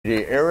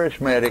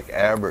arithmetic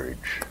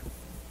average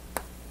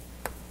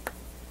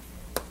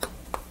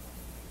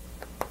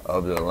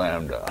of the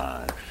lambda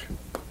i's.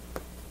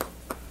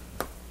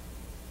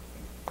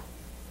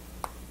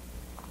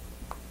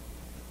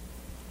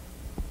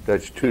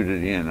 That's 2 to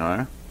the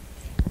nr.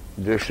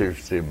 This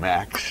is the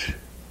max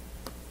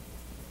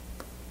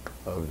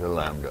of the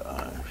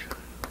lambda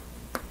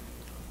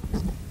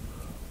i's.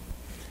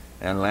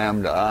 And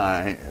lambda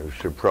I is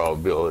the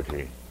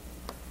probability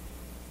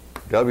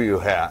W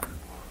hat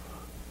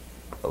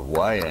of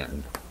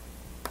yn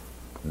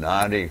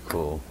not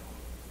equal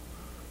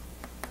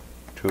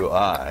to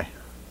I,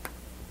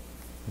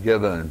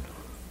 given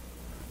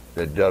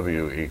that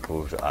W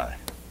equals I.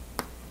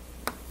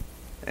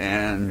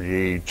 And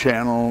the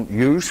channel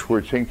use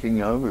we're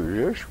thinking of is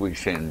this. We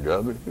send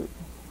W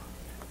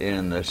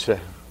in the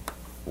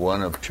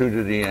one of 2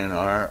 to the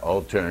nr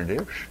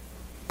alternatives.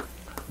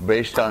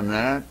 Based on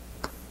that,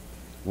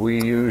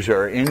 we use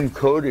our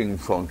encoding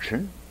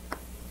function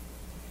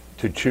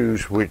to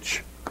choose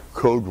which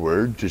code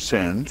word to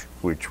send,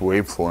 which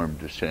waveform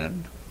to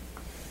send.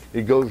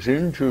 It goes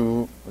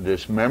into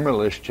this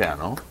memoryless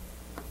channel,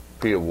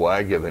 P of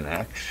y given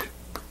x,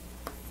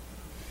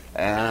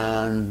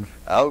 and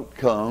out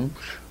comes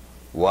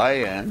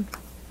yn,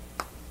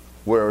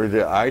 where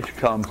the ith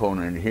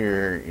component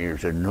here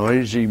is a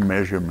noisy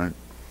measurement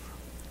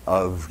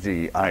of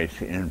the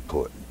ith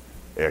input,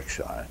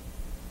 xi.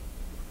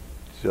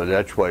 So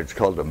that's why it's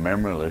called a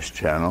memoryless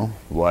channel.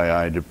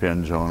 Yi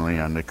depends only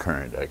on the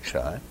current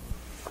xi.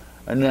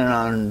 And then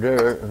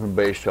under,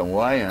 based on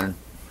yn,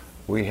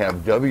 we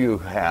have W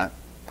hat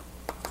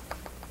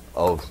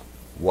of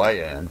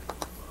yn,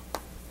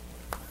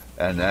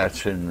 and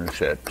that's in the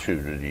set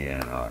 2 to the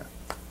nr.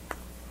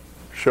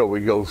 So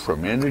we go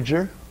from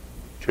integer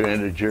to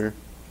integer,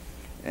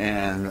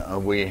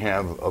 and we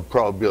have a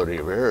probability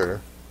of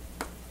error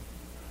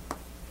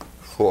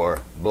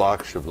for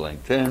blocks of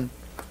length n.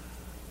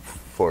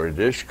 For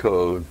this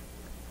code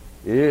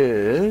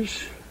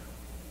is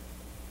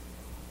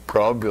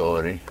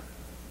probability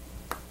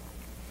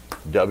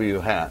W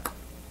hat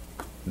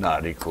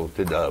not equal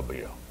to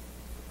W.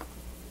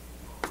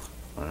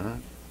 All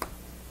right?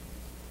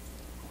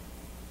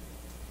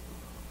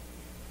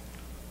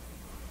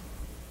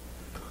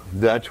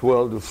 That's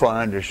well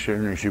defined as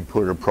soon as you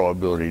put a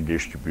probability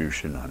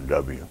distribution on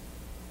W.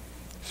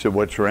 So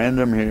what's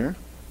random here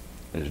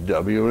is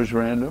W is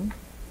random,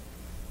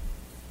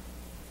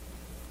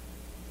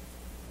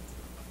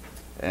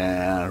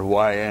 and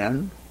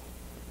yn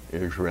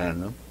is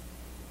random,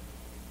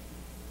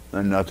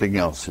 and nothing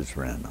else is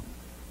random.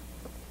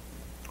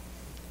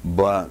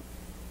 But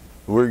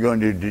we're going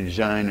to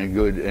design a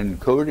good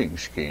encoding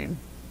scheme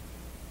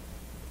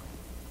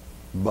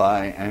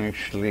by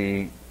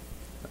actually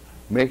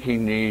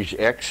making these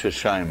x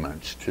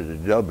assignments to the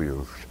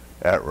w's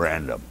at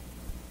random.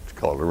 It's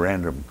called a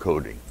random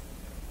coding.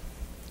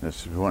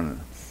 This is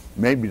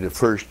maybe the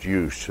first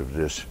use of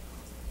this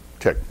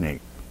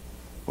technique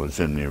was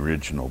in the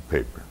original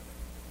paper.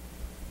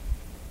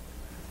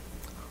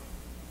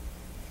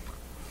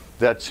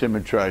 That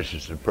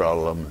symmetrizes the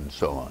problem and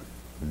so on.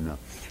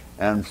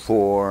 And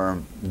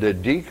for the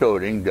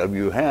decoding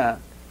W hat,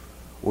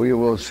 we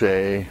will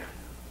say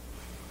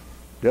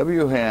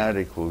W hat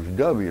equals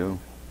W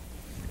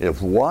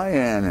if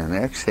yn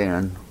and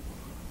xn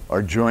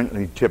are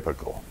jointly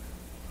typical.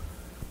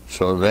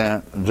 So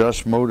that,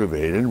 thus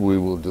motivated, we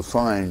will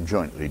define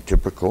jointly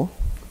typical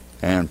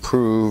and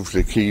prove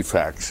the key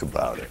facts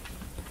about it.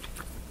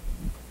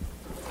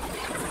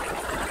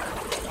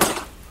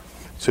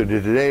 So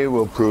today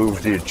we'll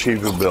prove the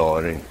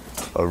achievability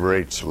of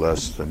rates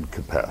less than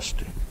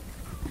capacity.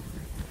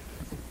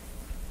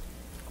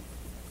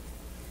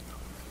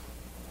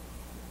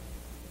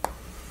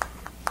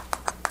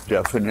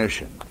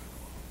 Definition.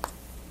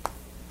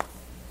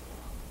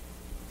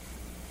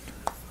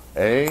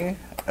 A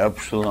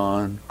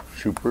epsilon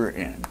super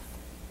n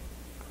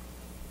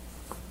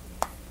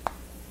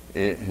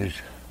is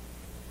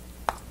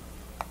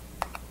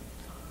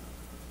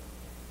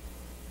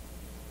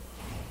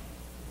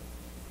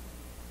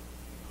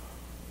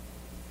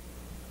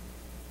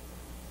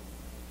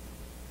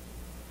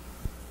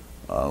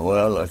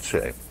well, let's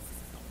say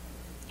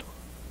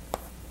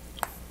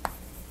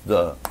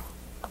the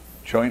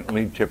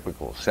jointly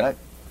typical set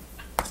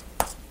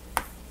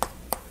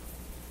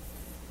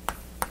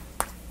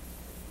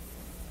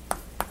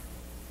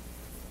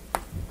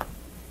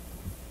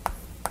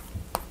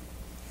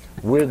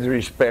with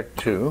respect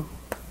to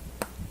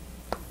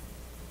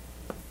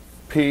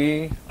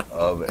P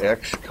of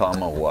x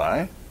comma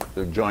y,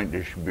 the joint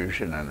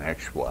distribution on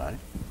xy,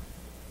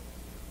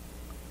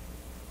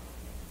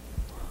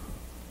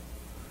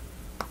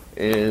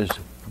 is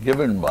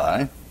given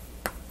by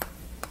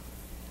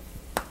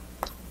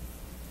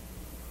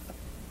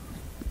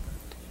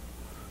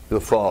the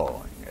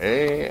following: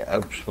 A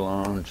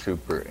epsilon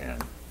super n.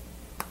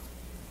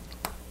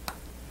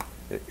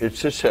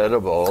 It's a set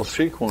of all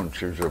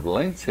sequences of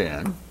length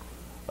n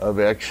of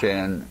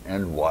xn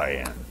and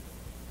yn.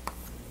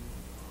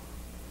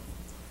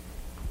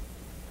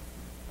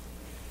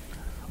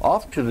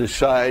 Off to the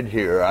side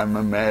here, I'm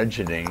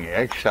imagining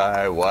xi,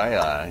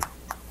 yi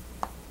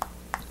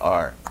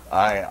are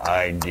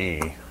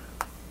iid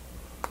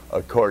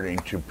according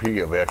to p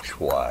of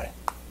xy.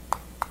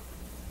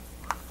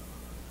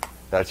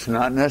 That's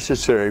not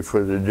necessary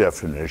for the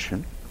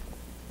definition,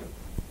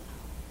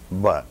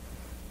 but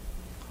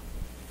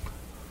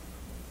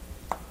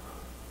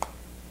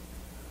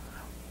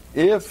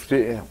if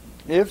they're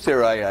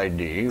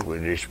iid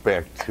with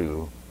respect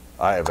to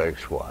I of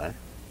xy,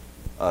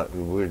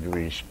 with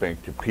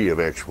respect to p of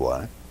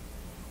xy,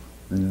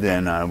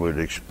 then I would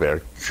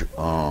expect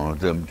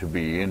them to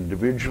be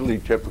individually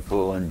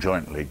typical and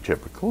jointly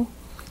typical,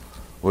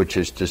 which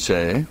is to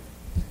say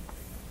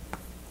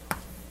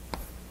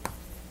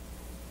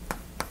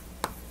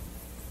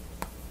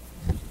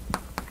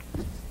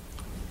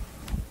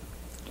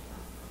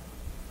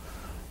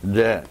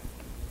that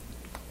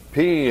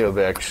p of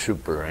x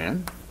super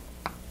n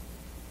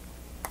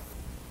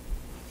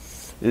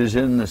is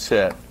in the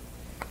set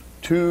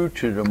 2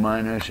 to the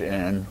minus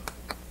n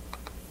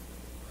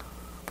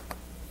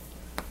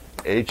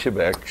h of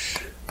x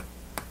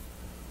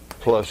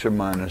plus or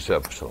minus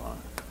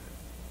epsilon.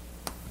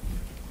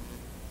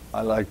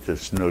 I like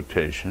this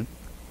notation.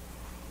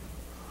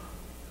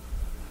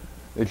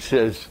 It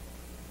says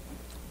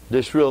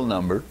this real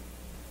number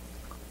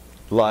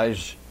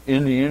lies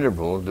in the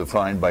interval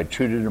defined by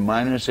 2 to the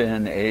minus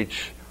n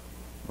h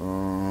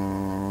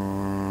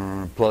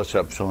plus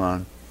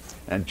epsilon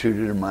and 2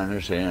 to the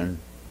minus n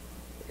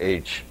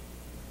h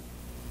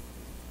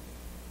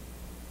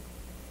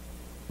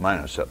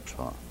minus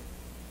epsilon.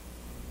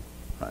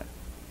 Right.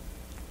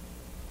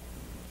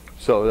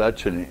 So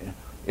that's an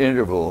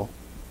interval.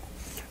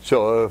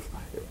 So if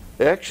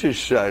x is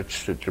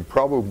such that the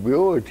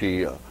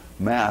probability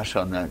mass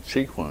on that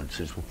sequence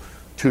is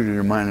 2 to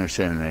the minus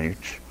n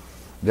h,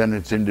 then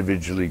it's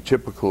individually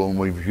typical, and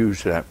we've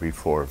used that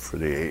before for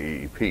the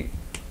AEP.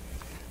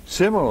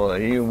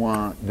 Similarly, you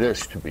want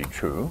this to be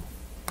true.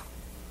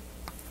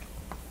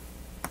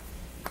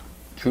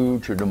 2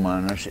 to the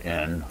minus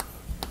n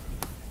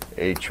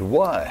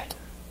hy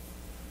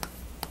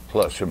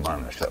plus or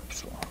minus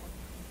epsilon.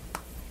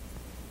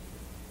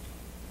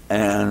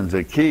 And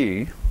the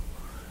key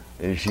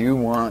is you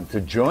want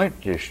the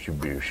joint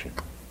distribution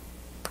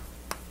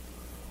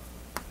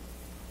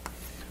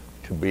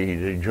to be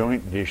the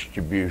joint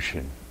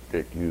distribution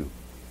that you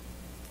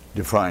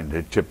define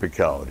the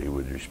typicality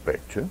with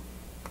respect to.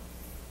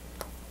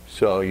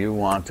 So you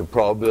want the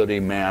probability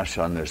mass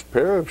on this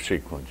pair of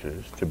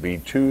sequences to be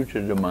 2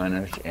 to the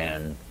minus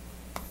n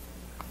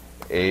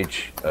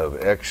h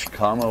of x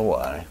comma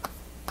y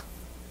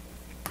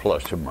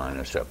plus or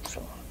minus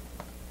epsilon.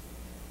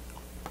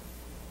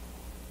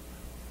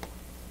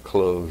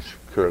 Close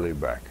curly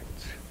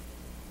brackets.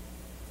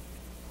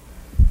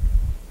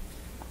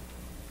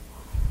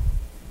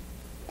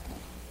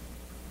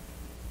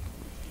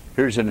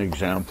 Here's an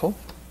example.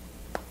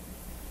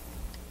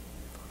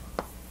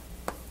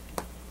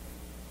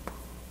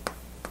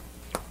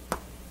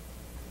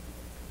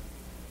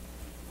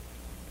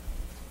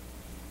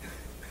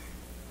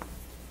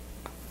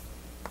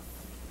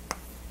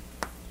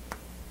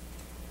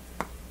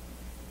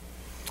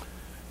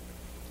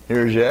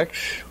 Here's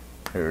x,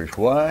 here's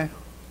y.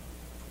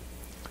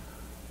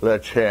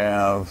 Let's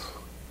have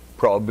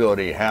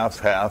probability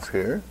half-half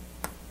here.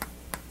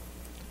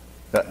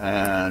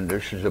 And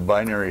this is a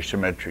binary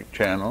symmetric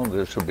channel.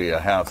 This will be a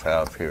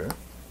half-half here.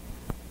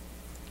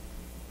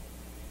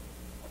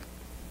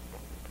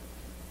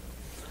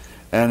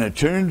 And it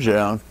turns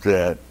out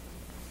that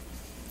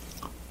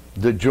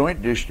the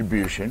joint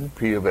distribution,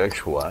 P of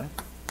xy,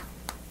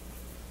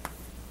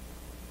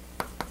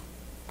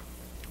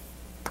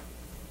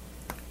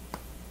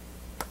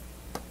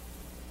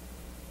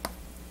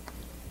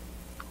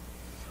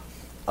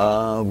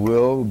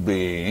 will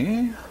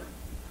be,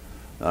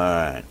 all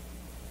right,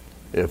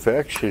 if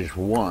x is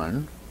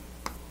 1,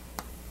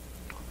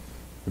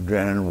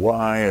 then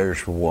y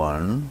is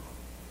 1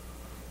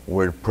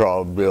 with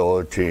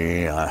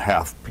probability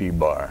half p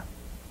bar.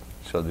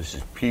 So this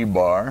is p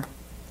bar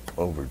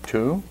over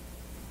 2,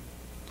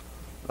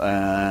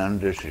 and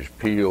this is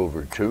p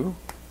over 2.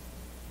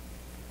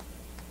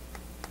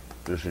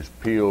 This is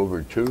p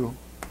over 2,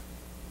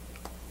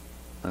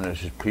 and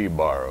this is p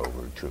bar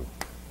over 2.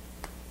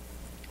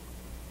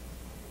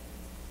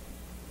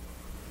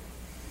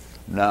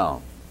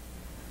 Now,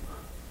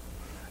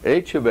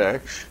 h of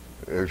x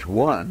is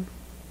 1.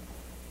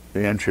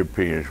 The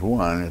entropy is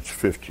 1. It's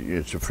 50.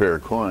 It's a fair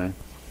coin.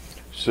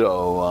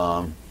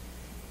 So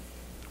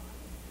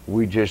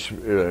we just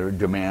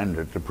demand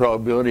that the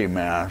probability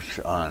mass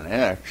on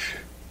x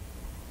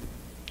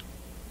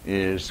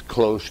is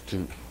close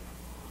to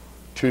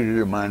 2 to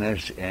the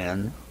minus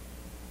n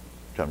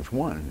times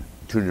 1,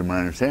 2 to the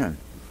minus n.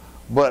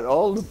 But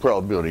all the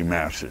probability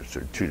masses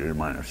are 2 to the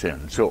minus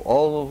n. So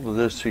all of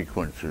the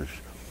sequences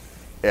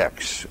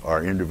x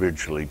are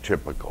individually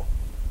typical.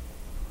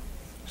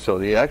 So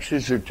the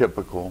x's are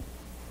typical,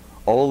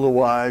 all the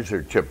y's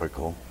are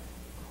typical,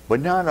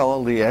 but not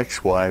all the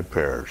xy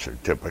pairs are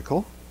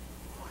typical.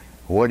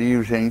 What do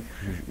you think?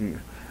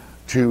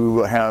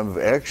 to have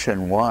x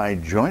and y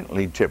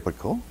jointly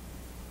typical,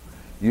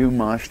 you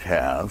must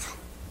have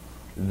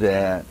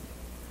that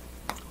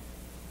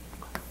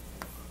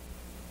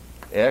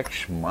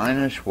x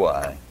minus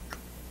y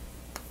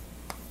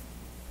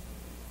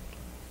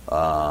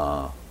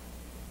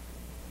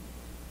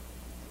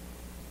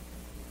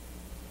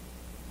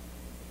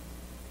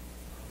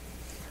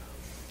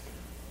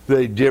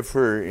they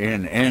differ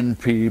in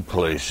NP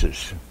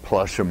places,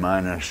 plus or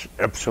minus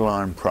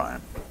epsilon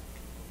prime.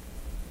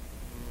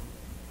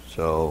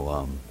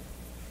 So,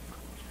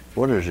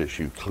 what is this,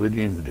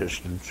 Euclidean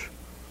distance?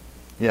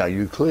 Yeah,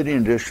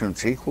 Euclidean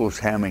distance equals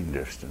Hamming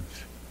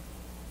distance,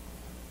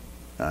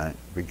 right?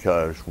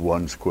 Because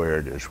 1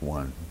 squared is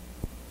 1.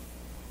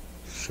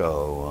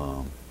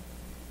 So,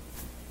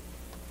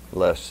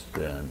 less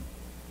than,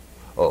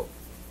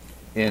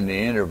 in the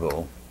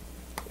interval,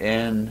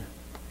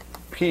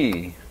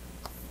 NP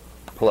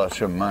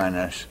plus or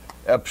minus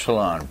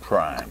epsilon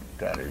prime.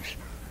 That is,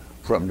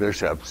 from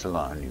this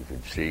epsilon, you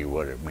can see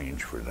what it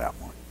means for that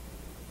one.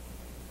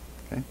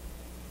 Okay?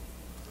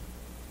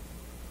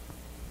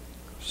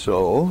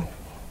 So,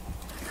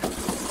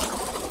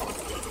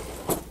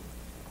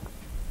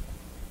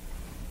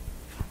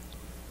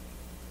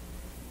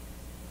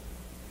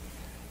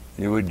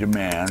 you would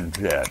demand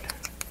that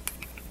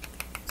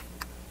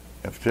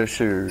if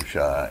this is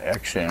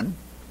xn,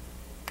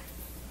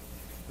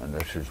 and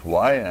this is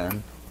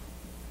yn,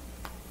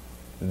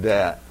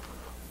 that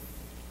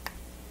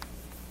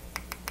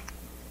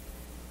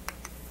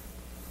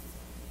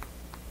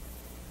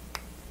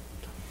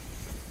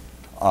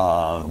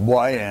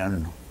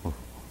yn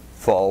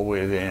fall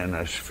within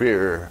a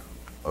sphere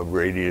of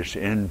radius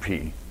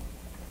np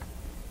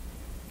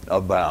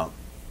about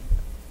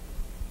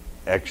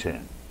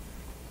xn.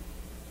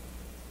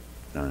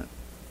 Right.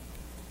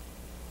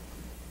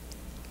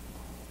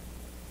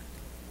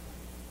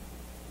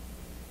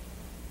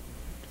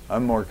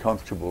 I'm more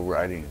comfortable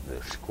writing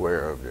the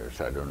square of this.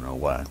 I don't know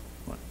why.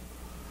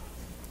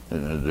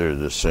 They're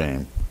the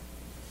same.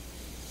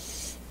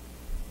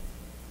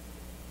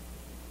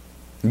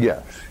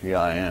 Yes,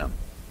 yeah, I am.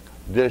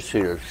 This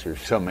is the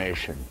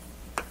summation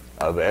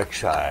of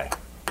xi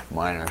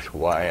minus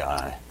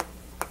yi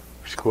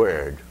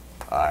squared,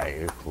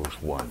 I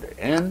equals 1 to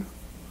n.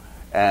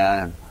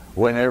 And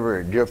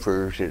whenever it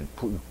differs, it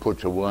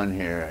puts a 1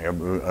 here.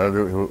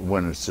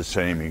 When it's the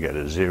same, you get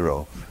a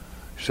 0.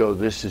 So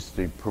this is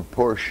the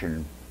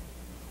proportion,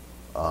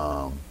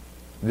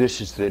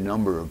 this is the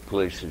number of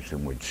places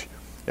in which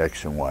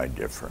x and y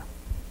differ.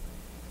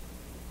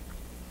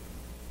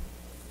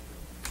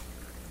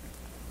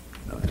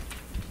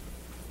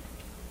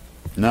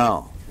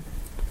 Now,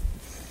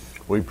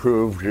 we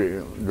proved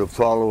the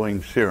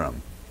following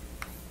theorem.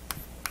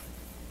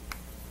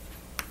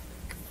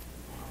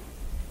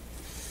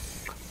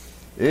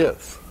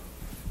 If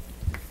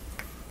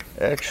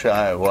xi,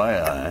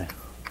 yi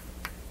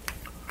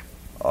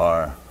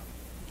are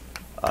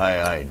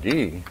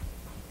IID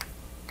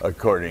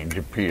according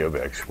to P of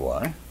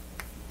xy,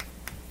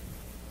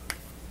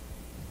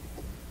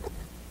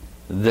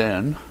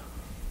 then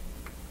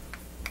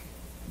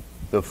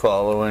the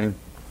following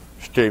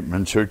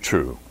statements are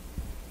true.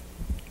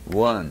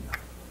 1,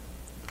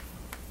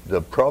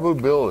 the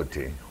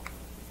probability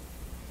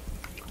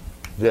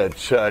that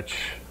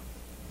such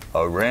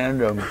a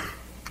random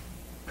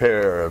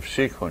pair of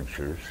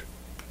sequences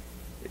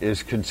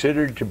is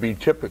considered to be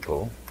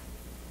typical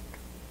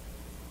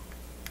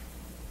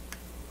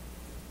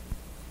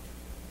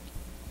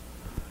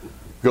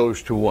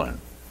goes to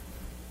 1.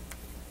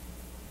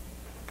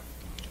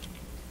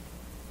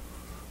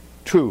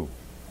 2.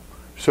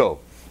 So,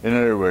 in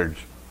other words,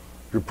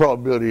 the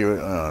probability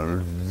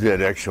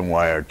that x and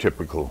y are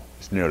typical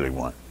is nearly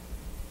 1.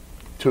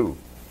 2.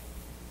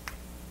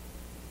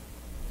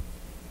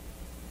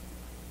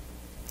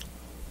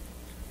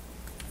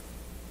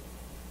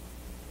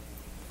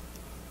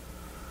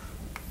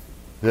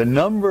 The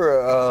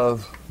number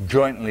of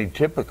jointly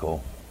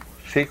typical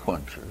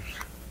sequences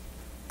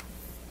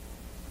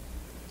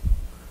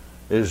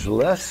is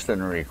less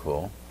than or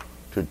equal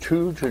to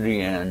 2 to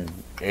the n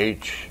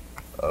h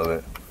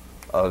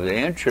of the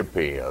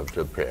entropy of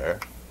the pair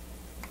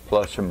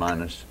plus or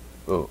minus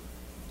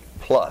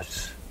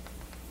plus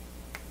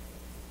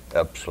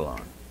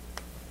epsilon.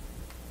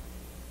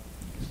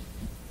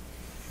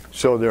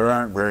 So there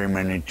aren't very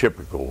many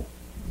typical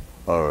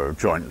or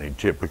jointly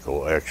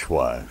typical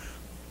xy's.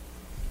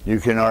 You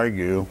can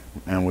argue,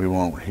 and we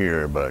won't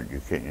here, but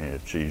you can,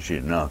 it's easy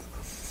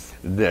enough,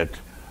 that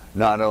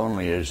not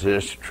only is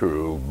this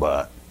true,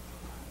 but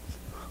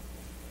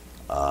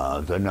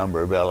the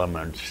number of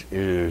elements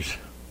is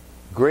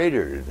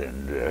greater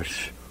than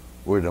this,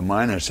 with a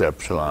minus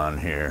epsilon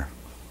here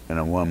and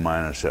a 1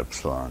 minus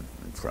epsilon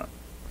in front.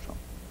 So.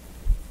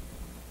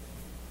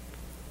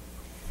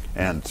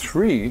 And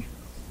 3,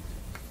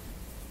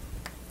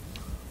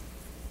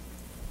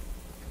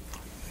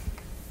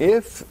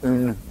 if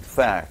in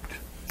fact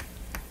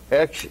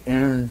x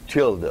n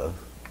tilde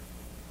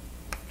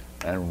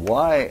and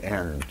y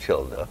n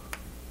tilde